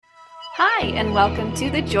Hi, and welcome to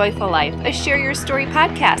The Joyful Life, a Share Your Story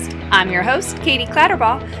podcast. I'm your host, Katie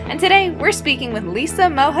Clatterball, and today we're speaking with Lisa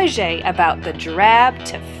Mohager about the Drab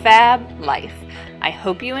to Fab life. I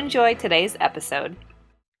hope you enjoy today's episode.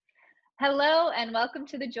 Hello, and welcome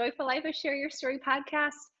to The Joyful Life, a Share Your Story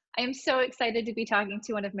podcast. I am so excited to be talking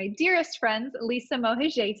to one of my dearest friends, Lisa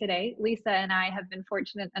Mohager, today. Lisa and I have been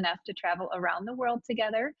fortunate enough to travel around the world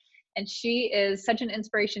together, and she is such an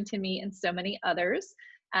inspiration to me and so many others.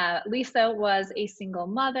 Lisa was a single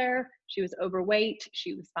mother. She was overweight.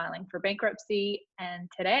 She was filing for bankruptcy. And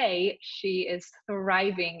today she is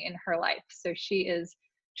thriving in her life. So she is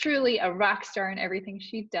truly a rock star in everything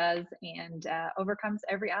she does and overcomes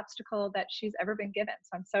every obstacle that she's ever been given.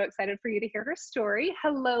 So I'm so excited for you to hear her story.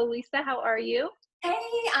 Hello, Lisa. How are you? Hey,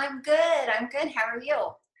 I'm good. How are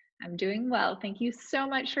you? I'm doing well. Thank you so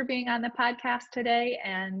much for being on the podcast today.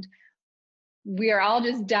 And we are all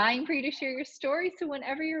just dying for you to share your story. So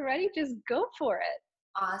whenever you're ready, just go for it.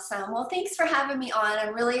 Awesome. Well, thanks for having me on.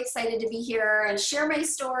 I'm really excited to be here and share my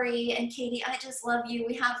story. And Katie, I just love you.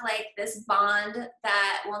 We have like this bond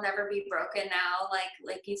that will never be broken now.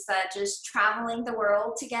 Like you said, just traveling the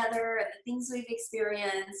world together and the things we've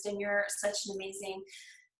experienced. And you're such an amazing,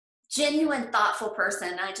 genuine, thoughtful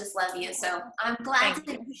person. I just love you. So I'm glad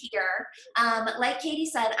to be here. Like Katie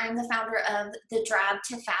said, I'm the founder of the Drab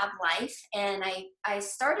to Fab Life. And I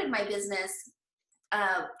started my business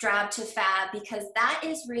Drab to Fab because that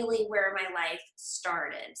is really where my life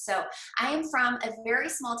started. So I am from a very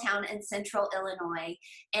small town in central Illinois,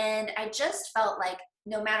 and I just felt like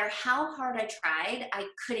no matter how hard I tried, I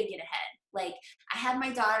couldn't get ahead. Like I had my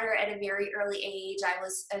daughter at a very early age. I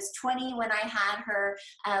was 20 when I had her.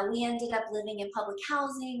 We ended up living in public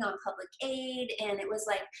housing on public aid. And it was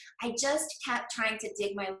like, I just kept trying to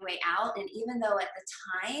dig my way out. And even though at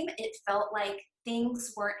the time it felt like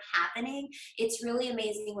things weren't happening, it's really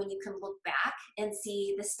amazing when you can look back and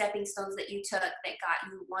see the stepping stones that you took that got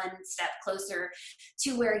you one step closer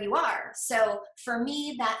to where you are. So for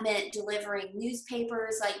me, that meant delivering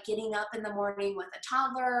newspapers, like getting up in the morning with a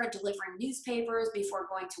toddler, delivering newspapers before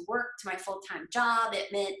going to work to my full-time job.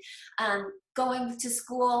 It meant going to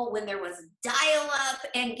school when there was dial-up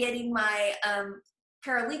and getting my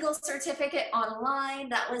paralegal certificate online.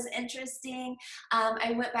 That was interesting.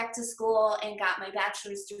 I went back to school and got my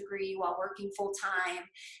bachelor's degree while working full time.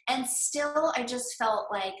 And still, I just felt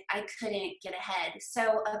like I couldn't get ahead.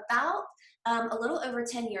 So about a little over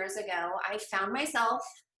 10 years ago, I found myself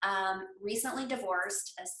recently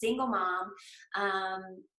divorced, a single mom,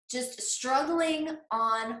 just struggling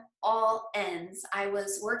on all ends. I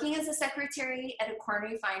was working as a secretary at a corn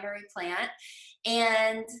refinery plant,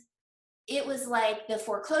 and it was like the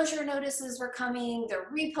foreclosure notices were coming, the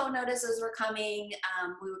repo notices were coming.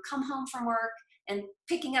 We would come home from work and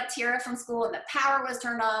picking up Tira from school, and the power was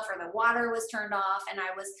turned off or the water was turned off. And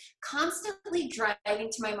I was constantly driving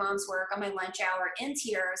to my mom's work on my lunch hour in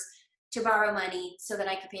tears to borrow money so that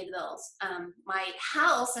I could pay the bills. My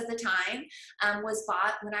house at the time was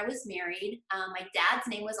bought when I was married. My dad's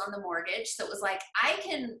name was on the mortgage. So it was like, I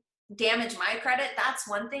can damage my credit, that's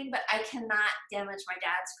one thing, but I cannot damage my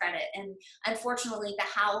dad's credit. And unfortunately, the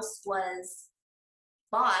house was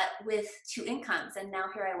bought with two incomes, and now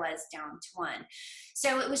here I was down to one.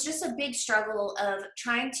 So it was just a big struggle of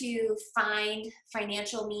trying to find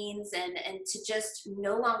financial means and to just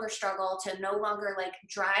no longer struggle, to no longer like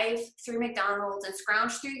drive through McDonald's and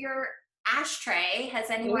scrounge through your ashtray.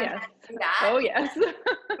 Has anyone had to do that? Oh, yes.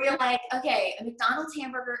 We're like, okay, a McDonald's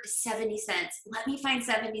hamburger is 70 cents. Let me find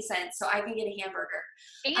 70 cents so I can get a hamburger.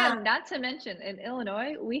 And not to mention, in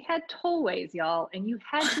Illinois, we had tollways, y'all, and you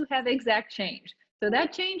had to have exact change. So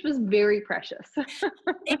that change was very precious.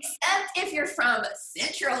 Except if you're from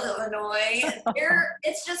central Illinois,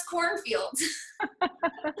 it's just cornfields.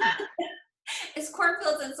 It's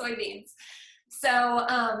cornfields and soybeans. So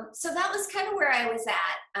that was kind of where I was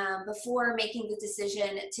at before making the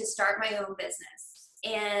decision to start my own business.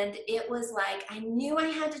 And it was like, I knew I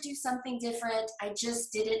had to do something different. I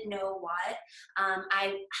just didn't know what.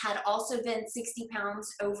 I had also been 60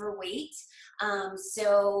 pounds overweight.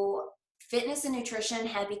 So fitness and nutrition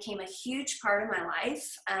had become a huge part of my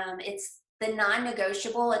life. It's the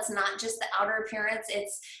non-negotiable. It's not just the outer appearance.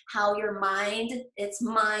 It's how your mind, it's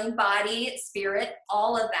mind, body, spirit,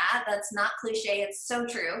 all of that. That's not cliche. It's so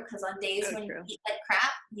true. Because on days when you eat like crap,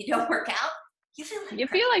 you don't work out, you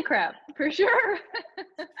feel like crap, for sure.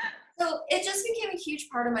 So it just became a huge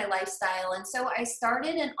part of my lifestyle. And so I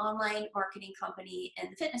started an online marketing company in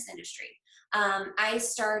the fitness industry. I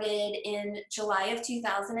started in July of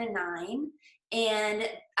 2009. And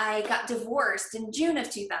I got divorced in June of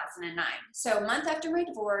 2009. So a month after my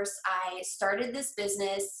divorce, I started this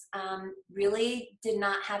business. Really did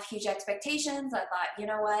not have huge expectations. I thought, you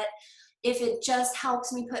know what? If it just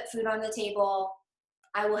helps me put food on the table,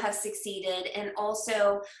 I will have succeeded. And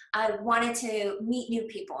also, I wanted to meet new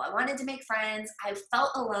people. I wanted to make friends. I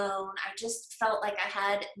felt alone. I just felt like I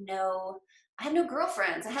had no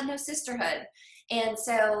girlfriends. I had no sisterhood. And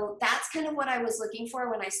so that's kind of what I was looking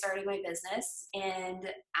for when I started my business.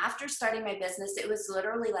 And after starting my business, it was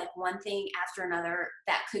literally like one thing after another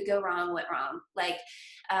that could go wrong went wrong. Like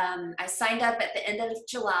I signed up at the end of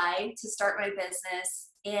July to start my business,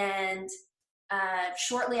 and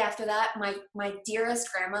shortly after that, my dearest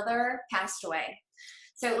grandmother passed away.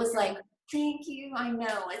 So it was like, thank you. I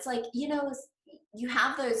know. It's like, you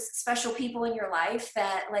have those special people in your life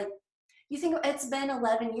that, like, you think it's been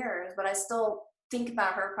 11 years, but I still think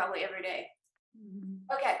about her probably every day.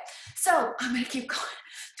 Okay, so I'm gonna keep going.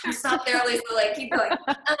 Don't stop there, Lisa. Like, keep going.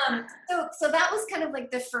 So that was kind of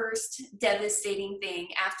like the first devastating thing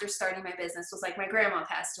after starting my business, was like my grandma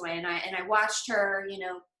passed away, and I watched her,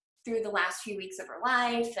 through the last few weeks of her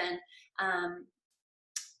life, and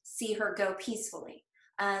see her go peacefully.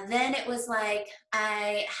 Then it was like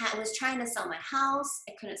I was trying to sell my house.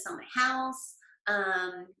 I couldn't sell my house.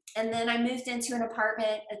 And then I moved into an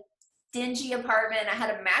apartment, a dingy apartment. I had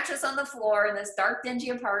a mattress on the floor in this dark, dingy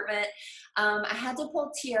apartment. I had to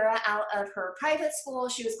pull Tiara out of her private school.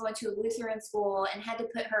 She was going to a Lutheran school, and had to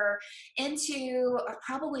put her into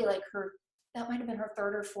probably like that might have been her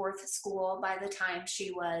third or fourth school by the time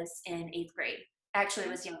she was in 8th grade. Actually,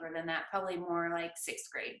 it was younger than that, probably more like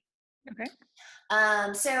 6th grade. Okay.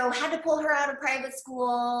 So had to pull her out of private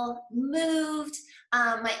school, moved.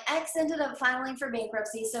 My ex ended up filing for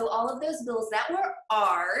bankruptcy. So all of those bills that were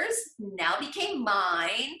ours now became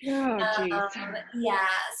mine. Oh, geez. Yeah.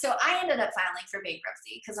 So I ended up filing for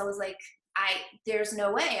bankruptcy because I was like, there's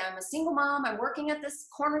no way. I'm a single mom. I'm working at this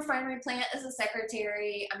corn refinery plant as a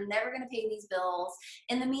secretary. I'm never going to pay these bills.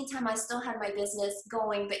 In the meantime, I still had my business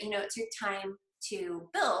going, but it took time to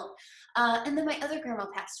build. And then my other grandma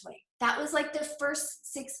passed away. That was like the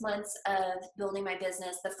first 6 months of building my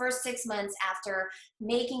business, the first 6 months after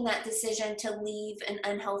making that decision to leave an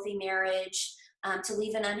unhealthy marriage, to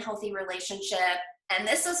leave an unhealthy relationship. And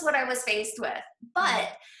this is what I was faced with.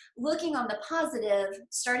 But looking on the positive,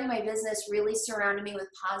 starting my business really surrounded me with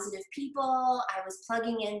positive people. I was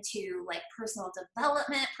plugging into like personal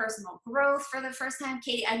development, personal growth for the first time.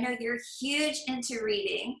 Katie, I know you're huge into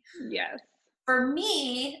reading. Yes. For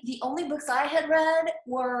me, the only books I had read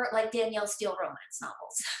were like Danielle Steele romance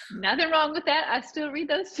novels. Nothing wrong with that. I still read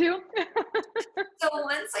those too. So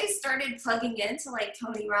once I started plugging into like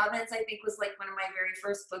Tony Robbins, I think was like one of my very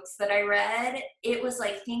first books that I read, it was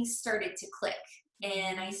like things started to click.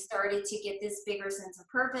 And I started to get this bigger sense of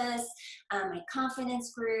purpose. My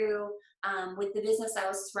confidence grew. With the business, I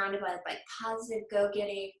was surrounded by like positive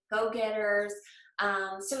go-getters.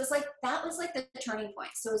 So it was like, that was like the turning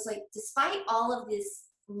point. So it was like, despite all of this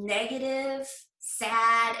negative,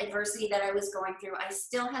 sad adversity that I was going through, I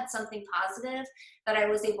still had something positive that I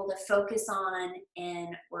was able to focus on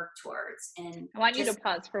and work towards. And I want you to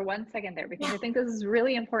pause for 1 second there, because I think this is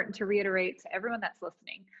really important to reiterate to everyone that's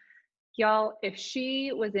listening. Y'all, if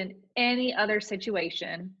she was in any other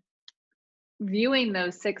situation, viewing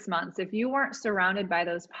those 6 months, if you weren't surrounded by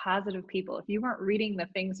those positive people, if you weren't reading the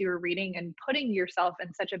things you were reading and putting yourself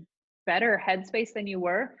in such a better headspace than you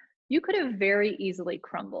were, you could have very easily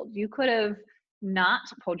crumbled. You could have not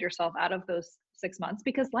pulled yourself out of those 6 months,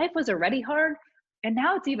 because life was already hard, and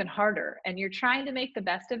now it's even harder, and you're trying to make the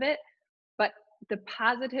best of it. But the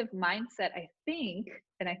positive mindset, I think,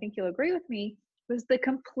 and I think you'll agree with me, was the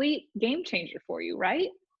complete game changer for you, right?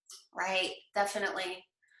 Right, definitely.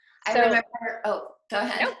 I remember, go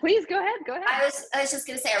ahead. No, please go ahead. I was just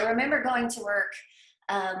going to say, I remember going to work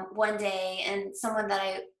one day, and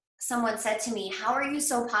someone said to me, how are you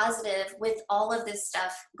so positive with all of this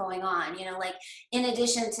stuff going on? Like, in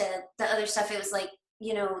addition to the other stuff, it was like,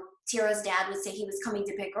 Tira's dad would say he was coming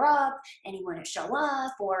to pick her up and he wouldn't show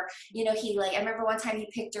up, or, I remember one time he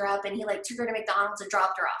picked her up and he like took her to McDonald's and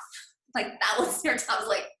dropped her off. Like, that was their time. I was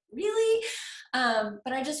like, really?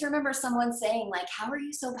 But I just remember someone saying, like, how are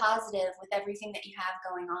you so positive with everything that you have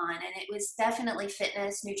going on? And it was definitely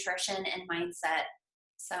fitness, nutrition, and mindset.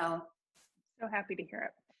 So happy to hear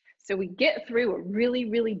it. So we get through a really,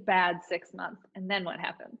 really bad 6 months. And then what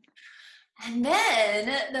happens? And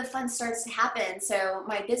then the fun starts to happen. So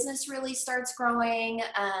my business really starts growing,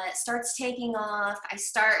 starts taking off. I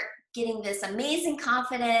start getting this amazing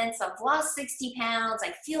confidence. I've lost 60 pounds.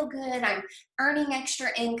 I feel good. I'm earning extra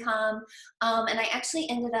income. And I actually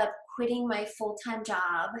ended up quitting my full-time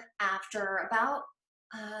job after about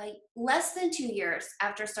less than 2 years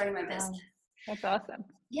after starting my business. That's awesome.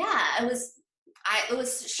 Yeah, it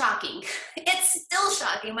was shocking. It's still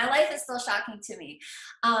shocking. My life is still shocking to me.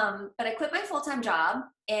 But I quit my full-time job,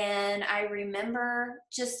 and I remember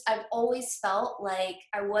I've always felt like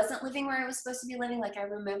I wasn't living where I was supposed to be living. Like I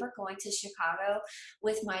remember going to Chicago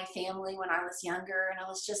with my family when I was younger, and I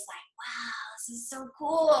was just like, wow, this is so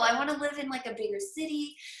cool. I want to live in like a bigger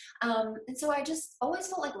city. And so I just always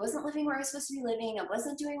felt like I wasn't living where I was supposed to be living. I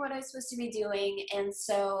wasn't doing what I was supposed to be doing. And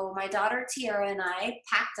so my daughter Tiara and I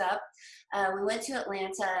packed up. We went to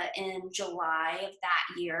Atlanta in July of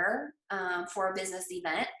that year for a business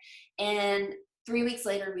event. And 3 weeks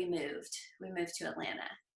later, we moved. We moved to Atlanta.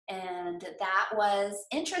 And that was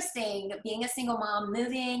interesting, being a single mom,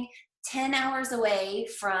 moving 10 hours away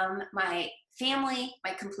from my family,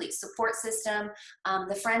 my complete support system,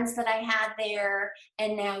 the friends that I had there.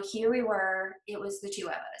 And now here we were, it was the two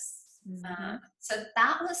of us. Mm-hmm. So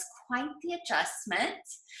that was quite the adjustment.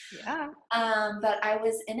 Yeah. But I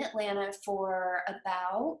was in Atlanta for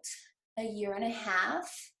about a year and a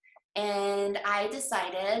half, and I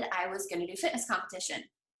decided I was going to do fitness competition.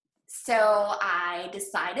 So I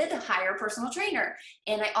decided to hire a personal trainer.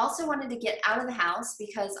 And I also wanted to get out of the house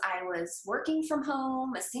because I was working from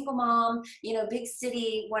home, a single mom, big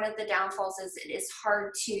city. One of the downfalls is it is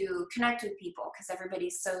hard to connect with people because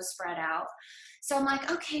everybody's so spread out. So I'm like,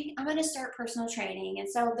 okay, I'm going to start personal training. And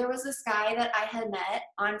so there was this guy that I had met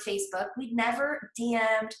on Facebook. We'd never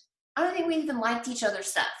DM'd. I don't think we even liked each other's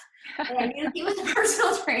stuff. But I knew he was a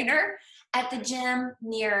personal trainer at the gym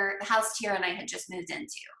near the house Tiara and I had just moved into.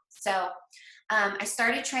 So I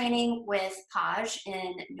started training with Paj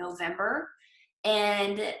in November,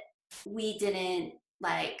 and we didn't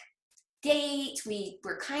date. We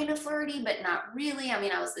were kind of flirty, but not really. I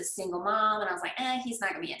mean, I was this single mom, and I was like, he's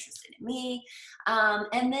not gonna be interested in me.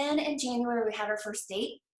 And then in January, we had our first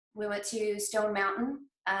date. We went to Stone Mountain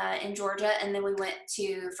in Georgia, and then we went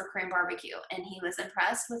for Korean barbecue, and he was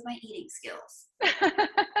impressed with my eating skills.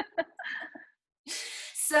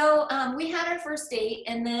 So we had our first date,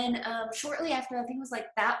 and then shortly after, I think it was like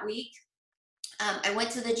that week, I went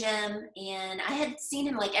to the gym, and I had seen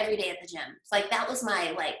him like every day at the gym. Like that was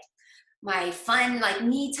my fun,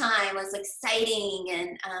 me time was exciting,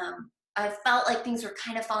 and I felt like things were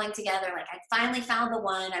kind of falling together. Like I finally found the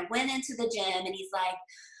one. I went into the gym, and he's like,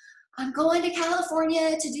 I'm going to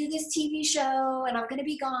California to do this TV show, and I'm going to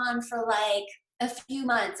be gone for like a few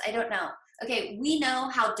months. I don't know. Okay, we know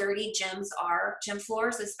how dirty gyms are, gym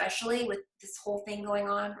floors, especially with this whole thing going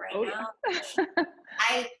on right now. Yeah.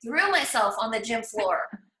 I threw myself on the gym floor,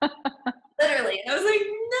 literally. And I was like,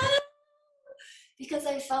 no, because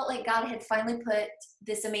I felt like God had finally put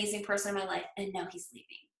this amazing person in my life, and now he's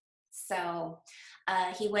leaving. So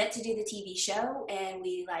he went to do the TV show, and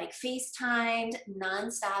we FaceTimed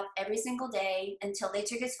nonstop every single day until they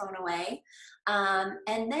took his phone away.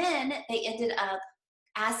 And then they ended up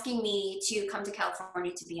asking me to come to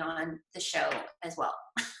California to be on the show as well.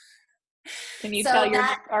 Can you tell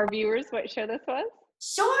our viewers what show this was?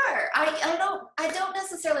 Sure. I don't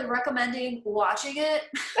necessarily recommend watching it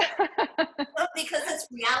because it's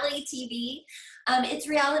reality TV. It's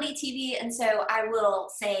reality TV, and so I will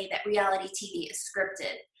say that reality TV is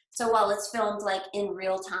scripted. So while it's filmed in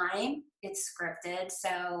real time, it's scripted.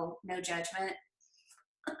 So no judgment.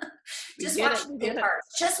 Just watch the good parts.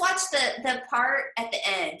 Just watch the part at the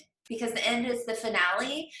end, because the end is the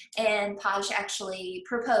finale, and Paj actually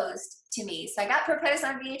proposed to me. So I got proposed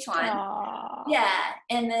on VH1. Aww. Yeah,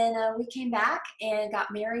 and then we came back and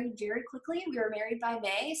got married very quickly. We were married by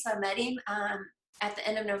May, so I met him at the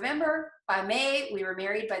end of November. By May, we were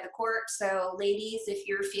married by the court. So ladies, if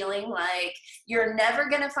you're feeling like you're never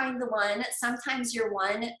going to find the one, sometimes your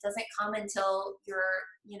one doesn't come until you're,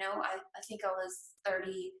 I think I was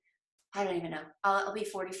 30. I don't even know. I'll be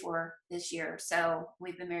 44 this year. So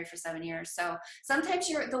we've been married for 7 years. So sometimes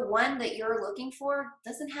the one that you're looking for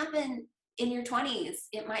doesn't happen in your 20s.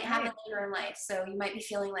 It might happen later in life. So you might be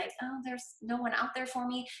feeling like, oh, there's no one out there for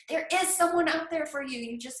me. There is someone out there for you.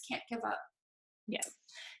 You just can't give up. Yes.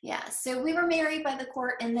 Yeah. So we were married by the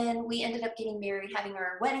court, and then we ended up getting married, having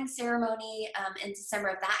our wedding ceremony in December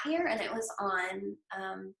of that year. And it was on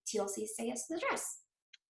TLC's Say Yes to the Dress.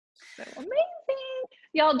 So amazing.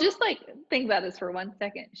 Y'all, just think about this for 1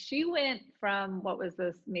 second. She went from, what was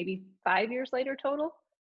this, maybe 5 years later total?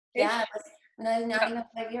 Yeah, not even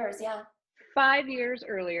 5 years, yeah. 5 years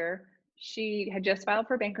earlier, she had just filed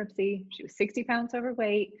for bankruptcy. She was 60 pounds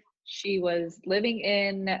overweight. She was living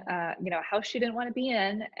in, a house she didn't want to be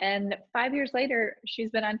in. And 5 years later, she's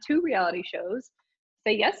been on 2 reality shows.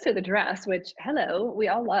 say yes to the dress, which, hello, we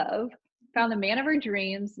all love, found the man of her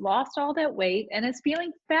dreams, lost all that weight, and is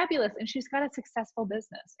feeling fabulous. And she's got a successful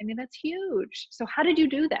business. I mean, that's huge. So, how did you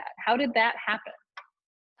do that? How did that happen?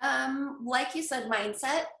 Like you said,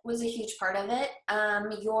 mindset was a huge part of it.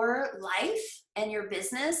 Your life and your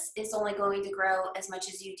business is only going to grow as much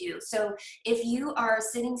as you do. So if you are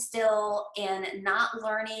sitting still and not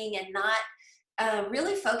learning and not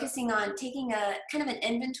really focusing on taking a kind of an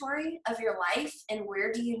inventory of your life and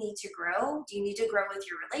where do you need to grow? Do you need to grow with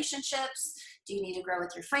your relationships? Do you need to grow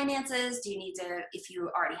with your finances? Do you need to, if you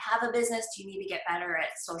already have a business, do you need to get better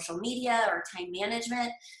at social media or time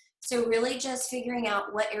management? So really just figuring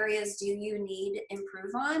out what areas do you need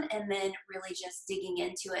improve on, and then really just digging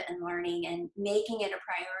into it and learning and making it a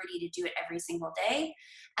priority to do it every single day.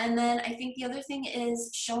 And then I think the other thing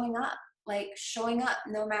is showing up, like showing up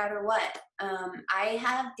no matter what. I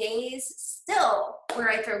have days still where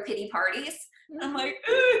I throw pity parties. I'm like,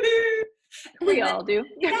 We all do.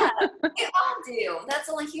 Yeah, we all do. That's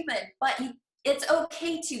only human. But it's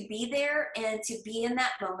okay to be there and to be in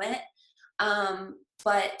that moment.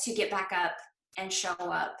 But to get back up and show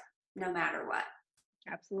up no matter what.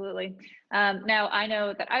 Absolutely. Now, I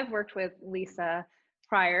know that I've worked with Lisa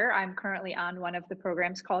prior. I'm currently on one of the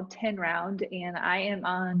programs called 10 Round, and I am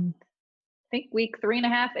on, I think, week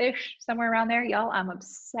 3.5-ish, somewhere around there. Y'all, I'm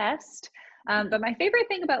obsessed. But my favorite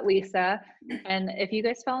thing about Lisa, and if you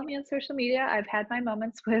guys follow me on social media, I've had my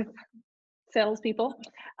moments with salespeople.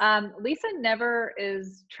 Lisa never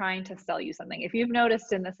is trying to sell you something. If you've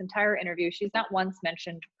noticed in this entire interview, she's not once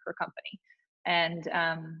mentioned her company. And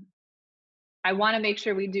I want to make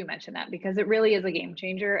sure we do mention that because it really is a game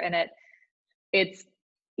changer and it's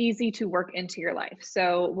easy to work into your life.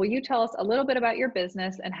 So will you tell us a little bit about your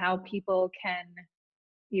business and how people can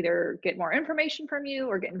either get more information from you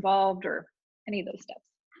or get involved or any of those steps?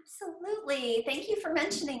 Absolutely. Thank you for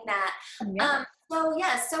mentioning that. Yeah.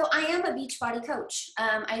 So I am a Beachbody coach.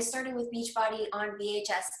 I started with Beachbody on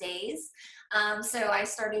VHS days. So I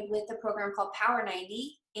started with a program called Power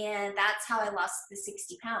 90, and that's how I lost the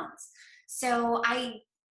 60 pounds. So I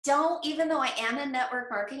don't, even though I am in network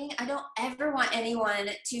marketing, I don't ever want anyone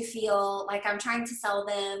to feel like I'm trying to sell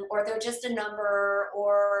them or they're just a number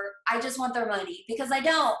or I just want their money, because I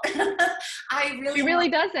don't. She really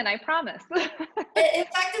doesn't, I promise. In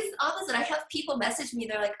fact, it's the opposite. I have people message me.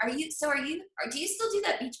 They're like, do you still do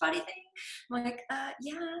that Beachbody thing? I'm like,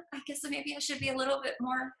 yeah, I guess maybe I should be a little bit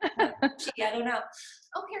more pushy. I don't know.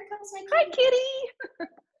 Oh, here comes my kitty. Hi, kitty.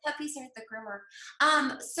 Puppies are at the groomer.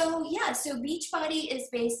 So Beachbody is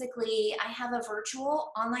basically, I have a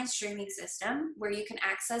virtual online streaming system where you can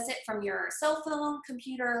access it from your cell phone,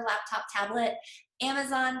 computer, laptop, tablet,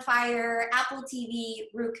 Amazon Fire, Apple TV,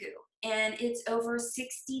 Roku. And it's over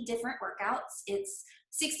 60 different workouts. It's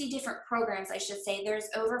 60 different programs, I should say. There's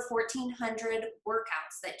over 1,400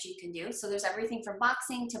 workouts that you can do. So there's everything from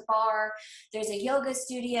boxing to bar. There's a yoga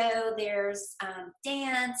studio. There's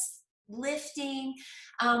dance, lifting,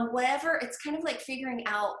 whatever. It's kind of like figuring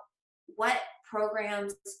out what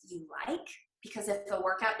programs you like, because if a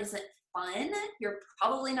workout isn't fun, you're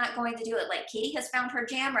probably not going to do it. Like Katie has found her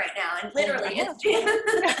jam right now, and literally it's jam.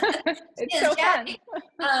 It's so fun.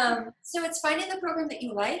 So it's finding the program that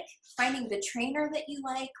you like, finding the trainer that you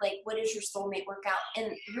like what is your soulmate workout,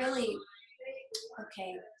 and really,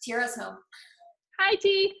 okay, Tira's home. Hi,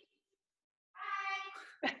 T.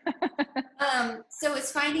 So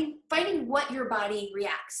it's finding what your body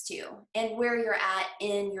reacts to and where you're at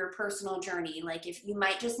in your personal journey. Like if you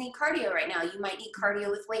might just need cardio right now, you might need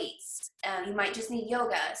cardio with weights. You might just need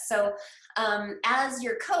yoga. So as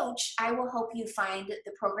your coach, I will help you find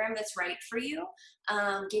the program that's right for you,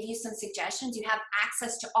 give you some suggestions. You have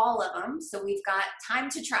access to all of them. So we've got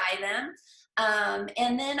time to try them.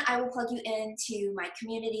 And then I will plug you into my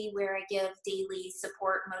community where I give daily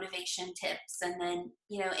support, motivation tips. And then,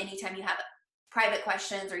 anytime you have private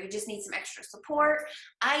questions or you just need some extra support,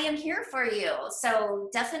 I am here for you. So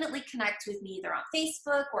definitely connect with me either on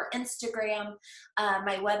Facebook or Instagram.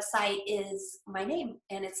 My website is my name,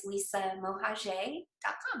 and it's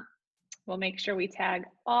lisamohager.com. We'll make sure we tag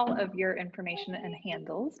all of your information and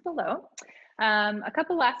handles below. A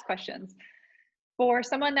couple last questions. For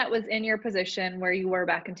someone that was in your position where you were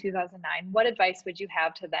back in 2009, what advice would you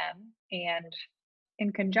have to them? And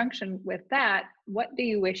in conjunction with that, what do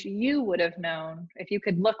you wish you would have known? If you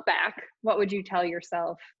could look back, what would you tell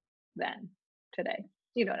yourself then, today?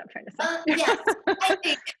 You know what I'm trying to say. Yes,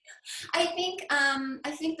 I think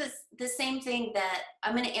the same thing that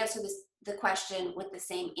I'm going to answer the question with the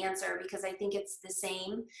same answer, because I think it's the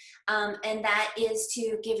same. And that is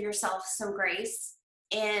to give yourself some grace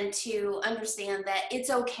and to understand that it's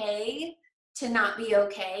okay to not be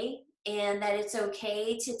okay, and that it's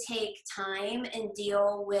okay to take time and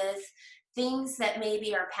deal with things that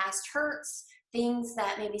maybe are past hurts, things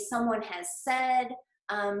that maybe someone has said,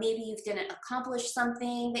 maybe you didn't accomplish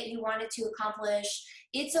something that you wanted to accomplish.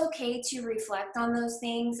 It's okay to reflect on those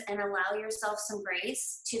things and allow yourself some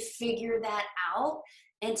grace to figure that out,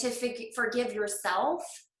 and to forgive yourself,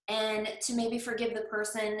 and to maybe forgive the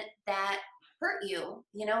person that hurt you.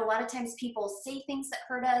 You know, a lot of times people say things that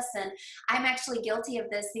hurt us, and I'm actually guilty of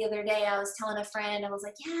this. The other day I was telling a friend, I was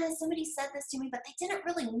like, yeah, somebody said this to me, but they didn't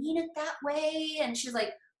really mean it that way. And she's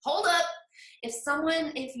like, hold up. If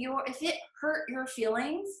it hurt your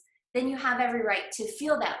feelings, then you have every right to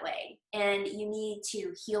feel that way, and you need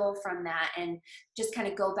to heal from that, and just kind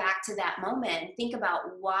of go back to that moment and think about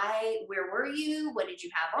where were you, what did you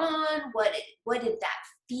have on, what did that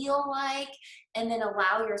feel like, and then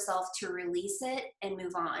allow yourself to release it and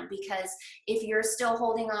move on. Because if you're still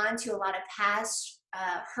holding on to a lot of past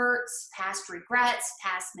hurts, past regrets,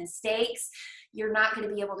 past mistakes, you're not going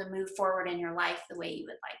to be able to move forward in your life the way you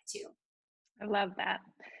would like to. I love that.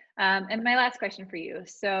 And my last question for you.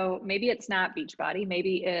 So maybe it's not Beachbody.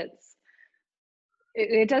 Maybe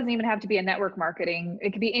it doesn't even have to be a network marketing.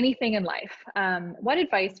 It could be anything in life. What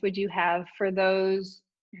advice would you have for those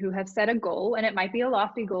who have set a goal? And it might be a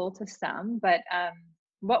lofty goal to some, but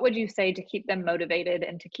what would you say to keep them motivated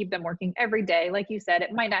and to keep them working every day? Like you said,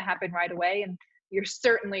 it might not happen right away, and you're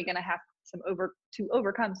certainly going to have to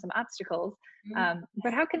overcome some obstacles.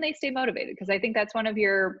 But how can they stay motivated? Because I think that's one of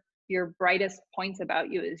your brightest points about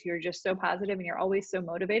you, is you're just so positive and you're always so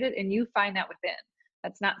motivated, and you find that within.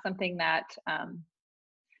 That's not something that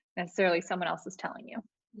necessarily someone else is telling you.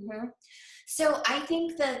 Mm-hmm. So I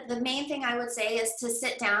think that the main thing I would say is to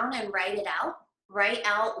sit down and write it out. Write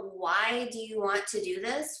out, why do you want to do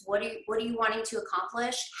this? What are you wanting to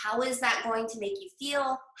accomplish? How is that going to make you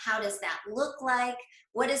feel? How does that look like?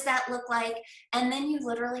 What does that look like? And then you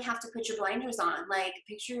literally have to put your blinders on. Like,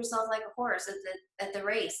 picture yourself like a horse at the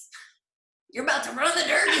race. You're about to run the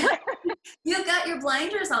dirt. You've got your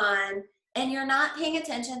blinders on, and you're not paying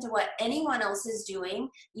attention to what anyone else is doing.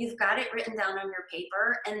 You've got it written down on your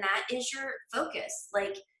paper, and that is your focus.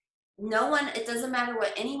 Like, it doesn't matter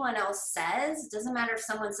what anyone else says. It doesn't matter if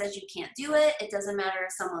someone says you can't do it. It doesn't matter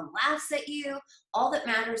if someone laughs at you. All that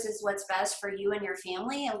matters is what's best for you and your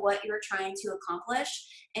family and what you're trying to accomplish.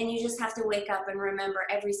 And you just have to wake up and remember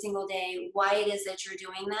every single day why it is that you're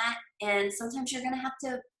doing that. And sometimes you're going to have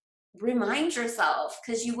to remind yourself,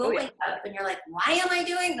 because you will wake up and you're like, why am I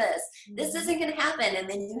doing this? This isn't going to happen. And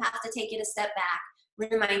then you have to take it a step back.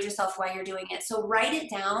 Remind yourself why you're doing it. So write it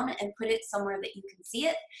down and put it somewhere that you can see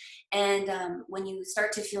it. And when you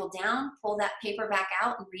start to feel down, pull that paper back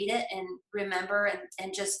out and read it, and remember,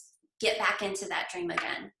 and just get back into that dream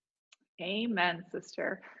again. Amen,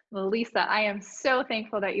 sister. Well, Lisa, I am so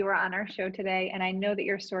thankful that you were on our show today. And I know that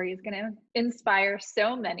your story is going to inspire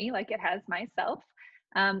so many, like it has myself.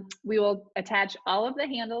 We will attach all of the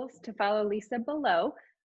handles to follow Lisa below.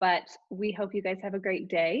 But we hope you guys have a great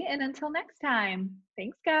day. And until next time,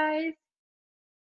 thanks, guys.